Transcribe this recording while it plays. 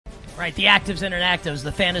Right, the actives and inactives,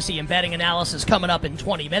 the fantasy and betting analysis coming up in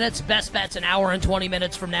 20 minutes. Best bets an hour and 20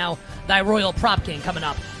 minutes from now. Thy Royal Prop King coming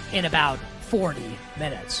up in about 40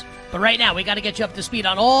 minutes. But right now, we got to get you up to speed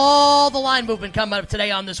on all the line movement coming up today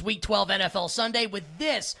on this Week 12 NFL Sunday with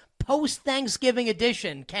this post-Thanksgiving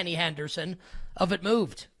edition, Kenny Henderson, of It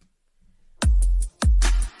Moved.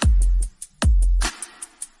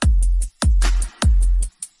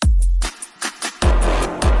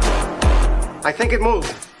 I think it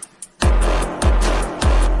moved.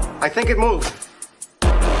 I think it moved.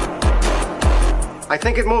 I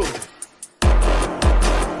think it moved.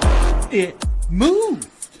 It moved.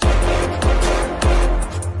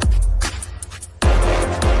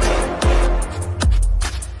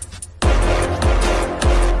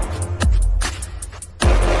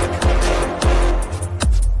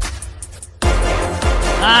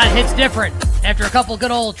 It hits different after a couple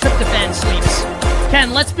good old tryptophan sleeps.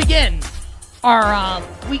 Ken, let's begin our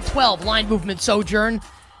Week 12 line movement sojourn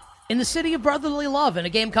in the city of brotherly love, and a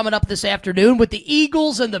game coming up this afternoon with the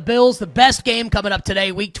Eagles and the Bills. The best game coming up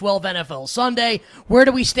today, Week 12 NFL Sunday. Where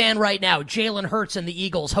do we stand right now? Jalen Hurts and the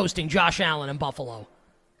Eagles hosting Josh Allen in Buffalo.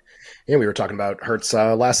 Yeah, we were talking about Hurts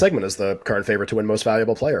last segment as the current favorite to win Most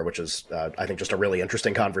Valuable Player, which is, I think, just a really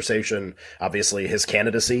interesting conversation. Obviously, his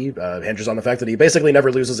candidacy hinges on the fact that he basically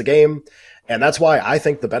never loses a game, and that's why I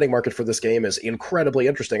think the betting market for this game is incredibly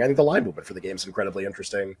interesting. I think the line movement for the game is incredibly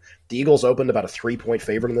interesting. The Eagles opened about a 3-point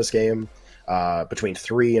favorite in this game, between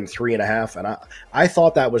 3 and 3.5, and I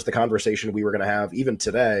thought that was the conversation we were going to have even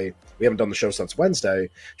today. We haven't done the show since Wednesday,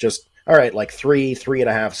 just all right, like 3,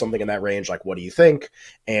 3.5, something in that range. Like, what do you think?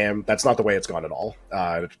 And that's not the way it's gone at all.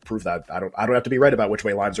 To prove that, I don't have to be right about which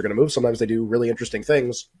way lines are going to move. Sometimes they do really interesting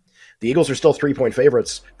things. The Eagles are still 3-point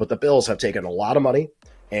favorites, but the Bills have taken a lot of money,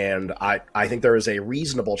 and I think there is a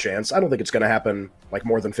reasonable chance. I don't think it's going to happen like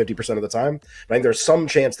more than 50% of the time, but I think there's some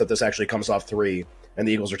chance that this actually comes off 3, and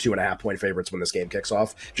the Eagles are 2.5-point favorites when this game kicks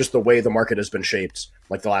off. Just the way the market has been shaped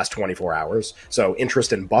like the last 24 hours. So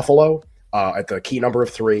interest in Buffalo at the key number of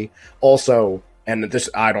 3. Also, and this,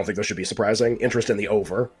 I don't think this should be surprising, interest in the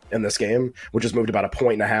over in this game, which has moved about 1.5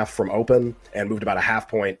 points from open and moved about 0.5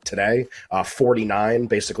 point today. 49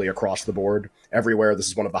 basically across the board everywhere. This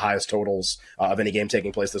is one of the highest totals of any game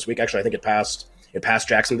taking place this week. Actually, I think it passed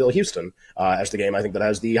Jacksonville-Houston as the game I think that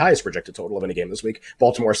has the highest projected total of any game this week.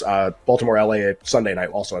 Baltimore-LA Sunday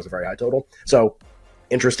night also has a very high total. So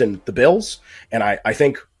interest in the Bills, and I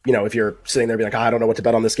think, you know, if you're sitting there being like, I don't know what to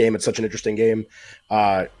bet on this game, it's such an interesting game.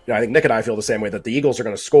 I think Nick and I feel the same way that the Eagles are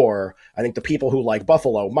going to score. I think the people who like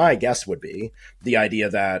Buffalo, my guess would be the idea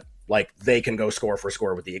that like they can go score for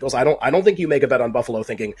score with the Eagles. I don't think you make a bet on Buffalo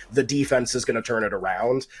thinking the defense is going to turn it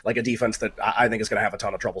around, like a defense that I think is going to have a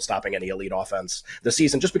ton of trouble stopping any elite offense this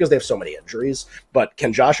season just because they have so many injuries. But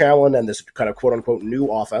can Josh Allen and this kind of quote unquote new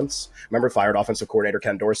offense, remember fired offensive coordinator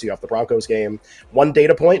Ken Dorsey off the Broncos game, one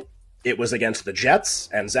data point, it was against the Jets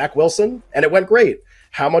and Zach Wilson, and it went great.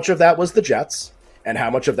 How much of that was the Jets, and how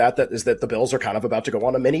much of that is that the Bills are kind of about to go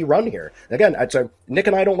on a mini run here? Again, Nick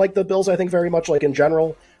and I don't like the Bills, I think, very much, like in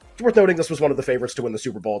general. It's worth noting this was one of the favorites to win the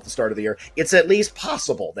Super Bowl at the start of the year. It's at least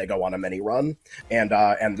possible they go on a mini run, and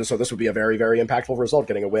so this would be a very, very impactful result,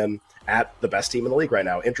 getting a win at the best team in the league right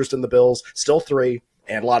now. Interest in the Bills, still 3,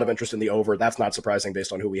 and a lot of interest in the over. That's not surprising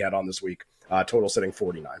based on who we had on this week. Total sitting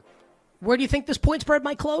 49. Where do you think this point spread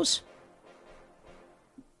might close?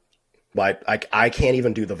 But I can't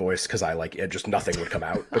even do the voice because I like it. Just nothing would come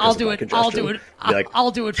out. I'll do it. I'll do it for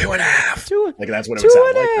you. 2.5. Like that's what it would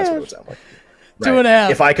sound like. That's what it would sound like. Right.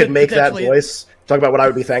 2.5. If I could make that voice, talk about what I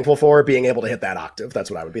would be thankful for, being able to hit that octave.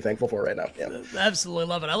 That's what I would be thankful for right now. Yeah. Absolutely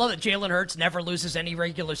love it. I love that Jalen Hurts never loses any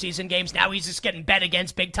regular season games. Now he's just getting bet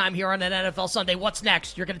against big time here on an NFL Sunday. What's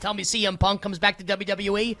next? You're going to tell me CM Punk comes back to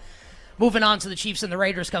WWE? Moving on to the Chiefs and the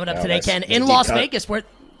Raiders coming up today, Ken, in Las Vegas. Where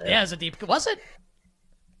it's a deep. Was it?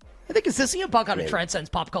 I think it's the CM Punk transcends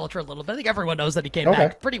pop culture a little bit. I think everyone knows that he came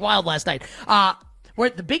back. Pretty wild last night. Where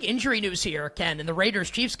the big injury news here, Ken, in the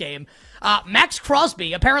Raiders-Chiefs game, Max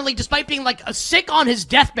Crosby, apparently depite being like sick on his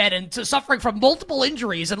deathbed and suffering from multiple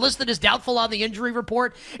injuries and listed as doubtful on the injury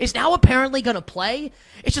report, is now apparently going to play.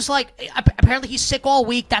 It's just like, apparently he's sick all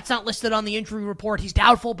week. That's not listed on the injury report. He's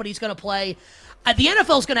doubtful, but he's going to play. The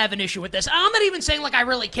NFL's going to have an issue with this. I'm not even saying like I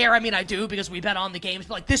really care. I mean, I do because we bet on the games.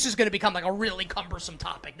 But like this is going to become like a really cumbersome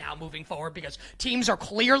topic now moving forward because teams are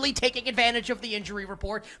clearly taking advantage of the injury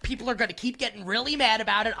report. People are going to keep getting really mad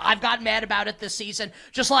about it. I've gotten mad about it this season.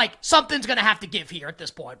 Just like something's going to have to give here at this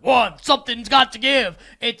point. Something's got to give.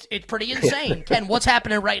 It's pretty insane. Ken, what's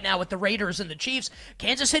happening right now with the Raiders and the Chiefs?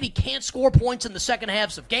 Kansas City can't score points in the second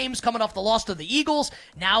halves of games coming off the loss to the Eagles.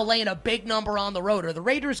 Now laying a big number on the road. Are the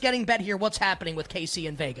Raiders getting bet here? What's happening with KC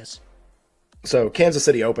in Vegas? So Kansas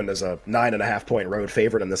City opened as a 9.5-point road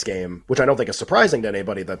favorite in this game, which I don't think is surprising to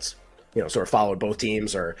anybody that's sort of followed both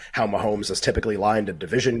teams or how Mahomes has typically lined in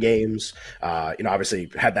division games.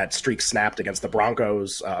 Obviously had that streak snapped against the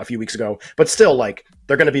Broncos a few weeks ago, but still, like,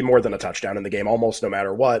 they're going to be more than a touchdown in the game almost no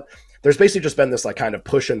matter what. There's basically just been this like kind of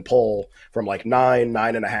push and pull from like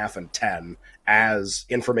 9.5, and 10 as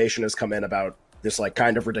information has come in about this like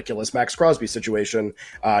kind of ridiculous Max Crosby situation.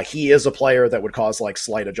 He is a player that would cause like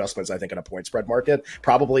slight adjustments, I think, in a point spread market.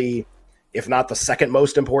 Probably, if not the second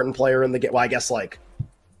most important player in the game. Well, I guess like,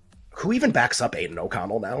 who even backs up Aiden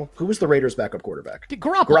O'Connell now? Who was the Raiders' backup quarterback?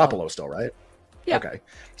 Garoppolo still, right? Yeah. Okay.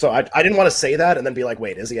 So I didn't want to say that and then be like,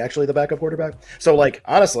 wait, is he actually the backup quarterback? So like,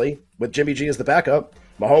 honestly, with Jimmy G as the backup,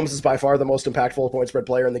 Mahomes is by far the most impactful point spread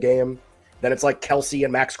player in the game. Then it's like Kelsey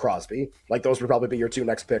and Max Crosby. Like, those would probably be your two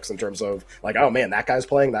next picks in terms of like, oh man, that guy's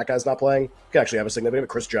playing, that guy's not playing. You could actually have a significant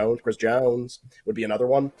Chris Jones would be another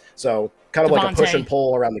one. So kind of like a push and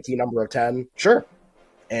pull around the key number of 10. Sure.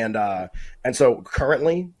 And so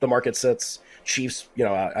currently the market sits Chiefs,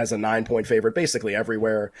 as a 9-point favorite basically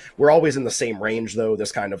everywhere. We're always in the same range though,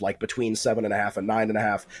 this kind of like between 7.5 and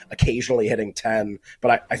 9.5, occasionally hitting 10.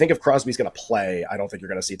 But I think if Crosby's going to play, I don't think you're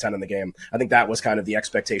going to see 10 in the game. I think that was kind of the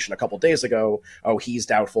expectation a couple days ago. Oh, he's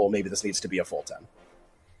doubtful. Maybe this needs to be a full 10.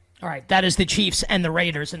 All right, that is the Chiefs and the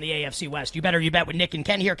Raiders in the AFC West. You better you bet with Nick and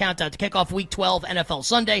Ken here. Countdown to kickoff Week 12 NFL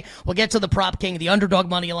Sunday. We'll get to the Prop King, the underdog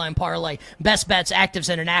money line parlay, best bets, actives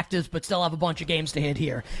and inactives, but still have a bunch of games to hit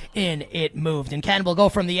here in It Moved. And Ken will go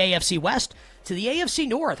from the AFC West to the AFC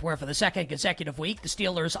North, where for the second consecutive week, the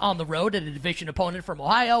Steelers on the road at a division opponent from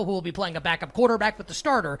Ohio, who will be playing a backup quarterback with the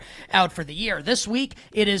starter out for the year. This week,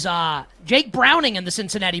 it is Jake Browning and the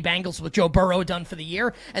Cincinnati Bengals with Joe Burrow done for the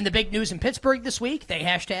year. And the big news in Pittsburgh this week, they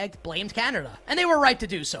hashtagged blamed Canada. And they were right to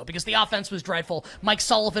do so, because the offense was dreadful. Mike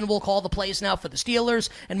Sullivan will call the plays now for the Steelers,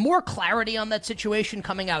 and more clarity on that situation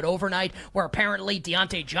coming out overnight, where apparently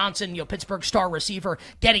Deontay Johnson, Pittsburgh star receiver,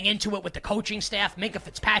 getting into it with the coaching staff. Minkah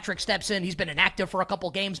Fitzpatrick steps in. He's been inactive for a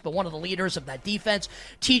couple games, but one of the leaders of that defense.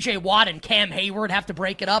 TJ Watt and Cam Hayward have to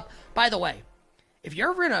break it up. By the way, if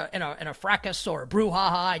you're ever in a fracas or a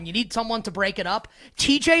brouhaha and you need someone to break it up,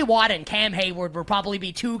 TJ Watt and Cam Hayward would probably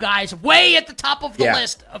be two guys way at the top of the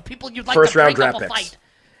list of people you'd like to break up a fight.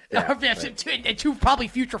 Yeah, right. And two probably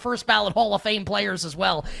future first ballot Hall of Fame players as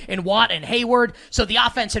well in Watt and Hayward. So the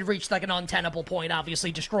offense had reached like an untenable point,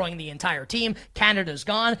 obviously destroying the entire team. Canada's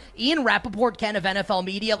gone. Ian Rappaport, Ken of NFL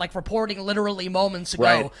Media, like reporting literally moments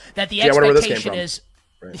ago that the expectation is...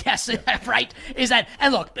 Right. Yes, yeah. Right. Is that,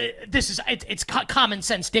 and look, this is it's common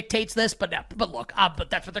sense dictates this, but look,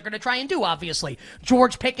 but that's what they're going to try and do. Obviously,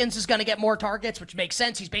 George Pickens is going to get more targets, which makes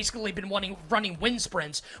sense. He's basically been running wind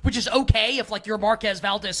sprints, which is okay if like you're Marquez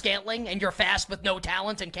Valdez-Scantling and you're fast with no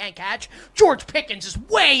talent and can't catch. George Pickens is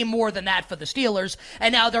way more than that for the Steelers,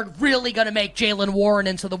 and now they're really going to make Jaylen Warren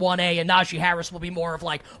into the 1A, and Najee Harris will be more of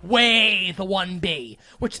like way the 1B,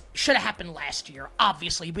 which should have happened last year.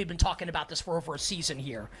 Obviously, we've been talking about this for over a season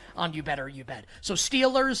here on You Better You Bet. So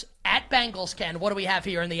Steelers at Bengals, Ken, what do we have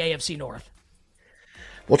here in the AFC North?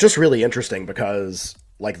 Well, just really interesting because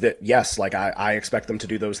I expect them to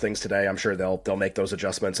do those things today. I'm sure they'll make those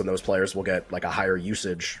adjustments and those players will get like a higher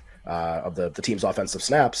usage of the team's offensive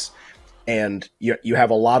snaps. And you have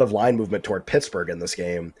a lot of line movement toward Pittsburgh in this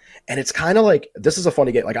game. And it's kind of like, this is a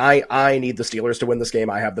funny game. Like I need the Steelers to win this game.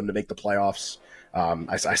 I have them to make the playoffs.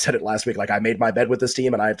 I said it last week, like I made my bed with this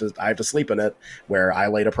team and I have to sleep in it, where I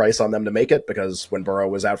laid a price on them to make it because when Burrow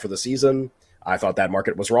was out for the season, I thought that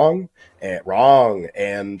market was wrong.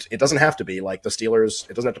 And it doesn't have to be like the Steelers.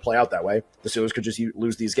 It doesn't have to play out that way. The Steelers could just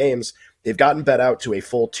lose these games. They've gotten bet out to a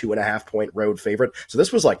full 2.5-point road favorite. So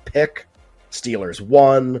this was like pick Steelers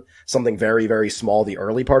 1, something very, very small the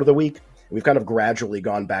early part of the week. We've kind of gradually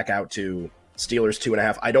gone back out to Steelers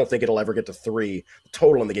 2.5. I don't think it'll ever get to 3. The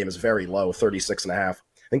total in the game is very low, 36.5. I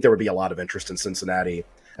think there would be a lot of interest in Cincinnati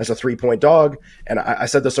as a 3-point dog. And I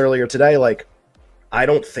said this earlier today, like, I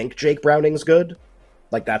don't think Jake Browning's good.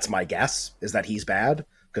 Like, that's my guess, is that he's bad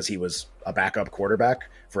because he was a backup quarterback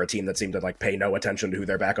for a team that seemed to like pay no attention to who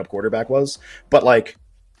their backup quarterback was. But like,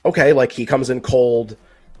 okay, like he comes in cold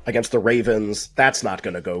against the Ravens. That's not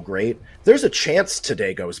going to go great. There's a chance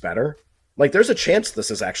today goes better. Like, there's a chance this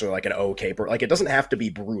is actually like an okay, like it doesn't have to be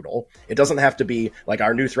brutal. It doesn't have to be like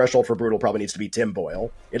our new threshold for brutal probably needs to be Tim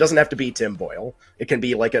Boyle. It doesn't have to be Tim Boyle. It can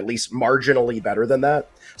be like at least marginally better than that.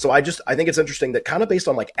 So I think it's interesting that kind of based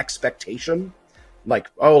on like expectation, like,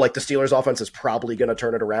 oh, like the Steelers offense is probably going to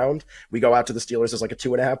turn it around. We go out to the Steelers as like a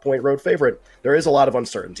 2.5 point road favorite. There is a lot of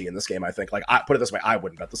uncertainty in this game, I think. Like, I put it this way, I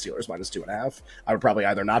wouldn't bet the Steelers minus 2.5. I would probably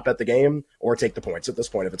either not bet the game or take the points at this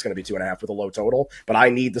point if it's going to be 2.5 with a low total. But I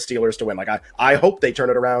need the Steelers to win. Like, I hope they turn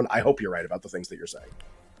it around. I hope you're right about the things that you're saying.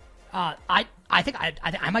 I think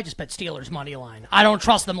I might just bet Steelers money line. I don't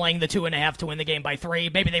trust them laying the 2.5 to win the game by 3.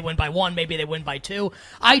 Maybe they win by 1. Maybe they win by 2.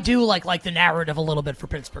 I do like the narrative a little bit for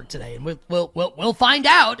Pittsburgh today, and we'll find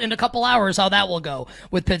out in a couple hours how that will go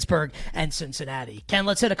with Pittsburgh and Cincinnati. Ken,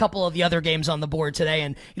 let's hit a couple of the other games on the board today,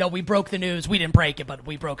 and we broke the news. We didn't break it, but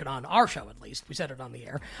we broke it on our show at least. We said it on the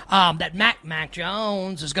air. That Mac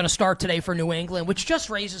Jones is going to start today for New England, which just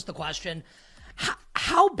raises the question: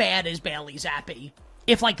 how bad is Bailey Zappi?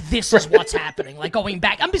 If, this is what's happening, going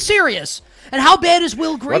back. I'm serious. And how bad is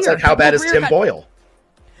Will Greer? How bad is Tim Boyle?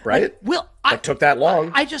 Right? Took that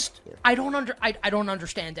long. I don't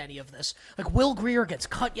understand any of this. Will Greer gets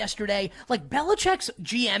cut yesterday. Belichick's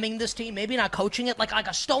GMing this team, maybe not coaching it, like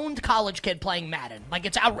a stoned college kid playing Madden.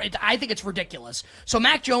 It's outright. I think it's ridiculous. So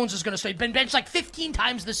Mac Jones is going to stay. Been benched 15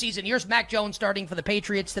 times this season. Here's Mac Jones starting for the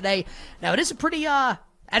Patriots today. Now, it is a pretty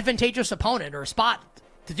advantageous opponent or spot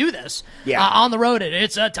to do this on the road.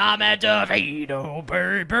 It's a Tom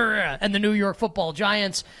DeVito, and the New York Football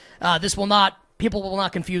Giants. People will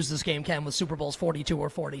not confuse this game, Ken, with Super Bowls 42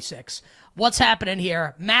 or 46. What's happening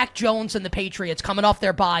here? Mac Jones and the Patriots coming off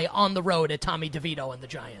their bye on the road at Tommy DeVito and the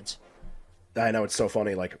Giants. I know, it's so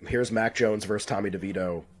funny. Here's Mac Jones versus Tommy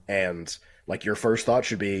DeVito, and your first thought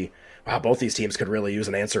should be, wow, both these teams could really use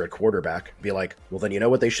an answer at quarterback. Be like, well, then you know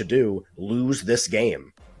what they should do? Lose this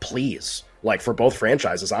game, please. For both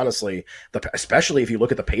franchises, honestly, especially if you look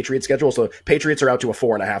at the Patriots schedule. So Patriots are out to a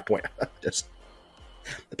 4.5 point.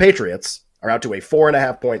 The Patriots are out to a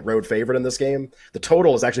 4.5 point road favorite in this game. The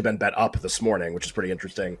total has actually been bet up this morning, which is pretty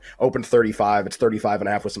interesting. Open 35, it's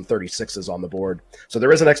 35.5 with some 36s on the board. So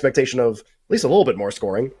there is an expectation of at least a little bit more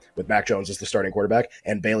scoring with Mac Jones as the starting quarterback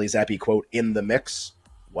and Bailey Zappi, quote, in the mix,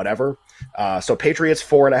 whatever. So Patriots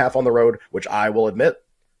 4.5 on the road, which I will admit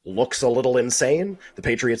looks a little insane. The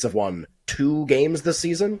Patriots have won 2 games this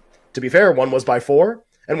season. To be fair, one was by 4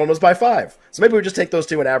 and one was by 5. So maybe we just take those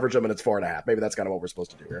 2 and average them and it's 4.5. Maybe that's kind of what we're supposed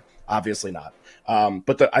to do here. Obviously not.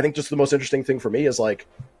 But I think just the most interesting thing for me is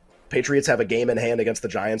Patriots have a game in hand against the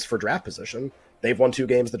Giants for draft position. They've won 2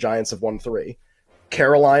 games. The Giants have won 3.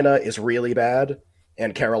 Carolina is really bad,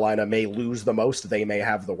 and Carolina may lose the most. They may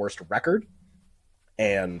have the worst record,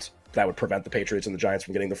 and that would prevent the Patriots and the Giants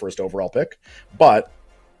from getting the first overall pick. But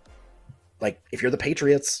if you're the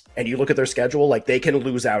Patriots and you look at their schedule, they can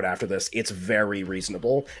lose out after this. It's very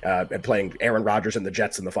reasonable. And playing Aaron Rodgers and the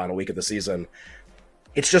Jets in the final week of the season.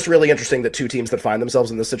 It's just really interesting that 2 teams that find themselves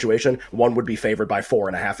in this situation, one would be favored by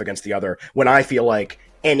 4.5 against the other, when I feel like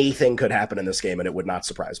anything could happen in this game and it would not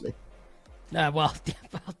surprise me.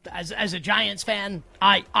 As a Giants fan,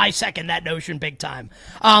 I second that notion big time.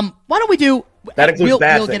 Why don't we do... That includes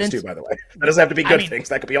bad things, too, by the way. That doesn't have to be good things.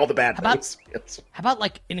 That could be all the bad things. How about,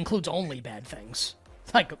 it includes only bad things?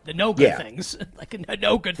 The no good things.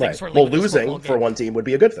 No good things for losing for one team would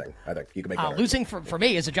be a good thing. I think you can make that losing for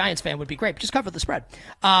me as a Giants fan would be great. Just cover the spread.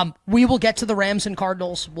 We will get to the Rams and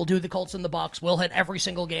Cardinals. We'll do the Colts and the Bucs. We'll hit every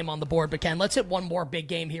single game on the board. But Ken, let's hit one more big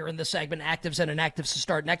game here in this segment. Actives and inactives to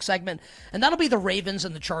start next segment. And that'll be the Ravens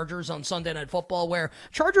and the Chargers on Sunday Night Football, where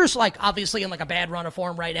Chargers, obviously in a bad run of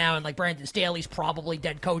form right now, and Brandon Staley's probably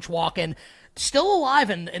dead coach walking. Still alive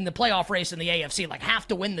in the playoff race in the AFC, have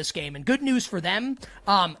to win this game. And good news for them.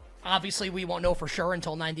 Obviously, we won't know for sure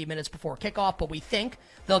until 90 minutes before kickoff, but we think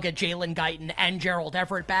they'll get Jalen Guyton and Gerald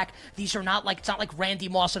Everett back. These are not it's not like Randy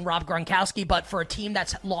Moss and Rob Gronkowski, but for a team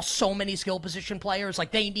that's lost so many skill position players,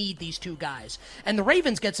 they need these 2 guys. And the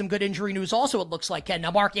Ravens get some good injury news also, it looks like, Ken.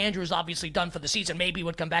 Now, Mark Andrews obviously done for the season, maybe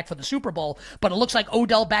would come back for the Super Bowl, but it looks like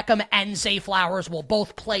Odell Beckham and Zay Flowers will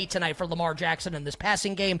both play tonight for Lamar Jackson in this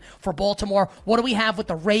passing game for Baltimore. What do we have with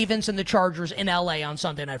the Ravens and the Chargers in LA on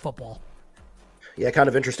Sunday Night Football? Yeah, kind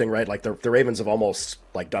of interesting, right? The Ravens have almost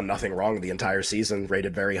done nothing wrong the entire season,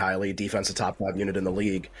 rated very highly, defense a top 5 unit in the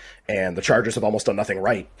league, and the Chargers have almost done nothing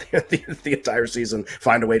right the entire season,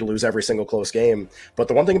 find a way to lose every single close game. But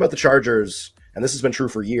the one thing about the Chargers, and this has been true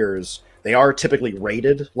for years, they are typically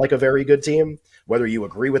rated like a very good team, whether you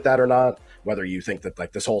agree with that or not, whether you think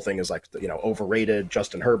that this whole thing is overrated,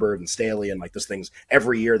 Justin Herbert and Staley, and this thing's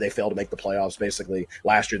every year they fail to make the playoffs. Basically,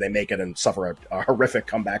 last year they make it and suffer a horrific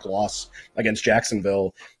comeback loss against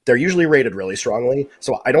Jacksonville. They're usually rated really strongly,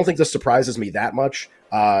 so I don't think this surprises me that much.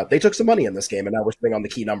 They took some money in this game, and now we're sitting on the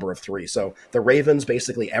key number of 3. So the Ravens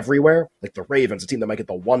basically everywhere, the Ravens, a team that might get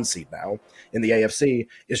the 1 seed now in the AFC,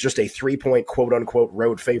 is just a 3-point quote-unquote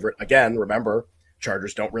road favorite. Again, remember,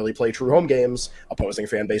 Chargers don't really play true home games. Opposing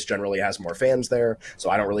fan base generally has more fans there, so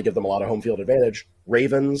I don't really give them a lot of home field advantage.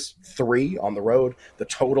 Ravens, 3 on the road. The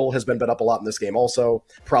total has been bet up a lot in this game also,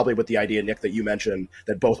 probably with the idea, Nick, that you mentioned,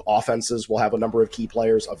 that both offenses will have a number of key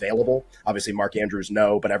players available. Obviously, Mark Andrews,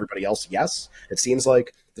 no, but everybody else, yes. It seems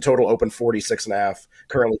like the total opened 46.5,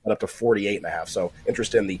 currently bet up to 48.5. So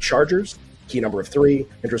interest in the Chargers, key number of 3,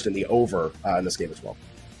 interest in the over in this game as well.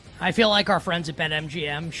 I feel like our friends at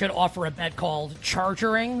BetMGM should offer a bet called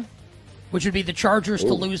Chargering, which would be the Chargers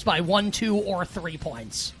to lose by 1, 2, or 3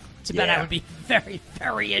 points. It's a bet I would be very,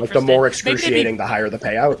 very interested. Like the more excruciating, the higher the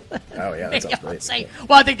payout. Oh, yeah, that sounds great.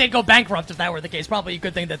 Well, I think they'd go bankrupt if that were the case. Probably a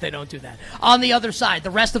good thing that they don't do that. On the other side,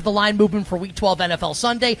 the rest of the line movement for Week 12 NFL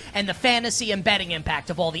Sunday and the fantasy and betting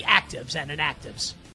impact of all the actives and inactives.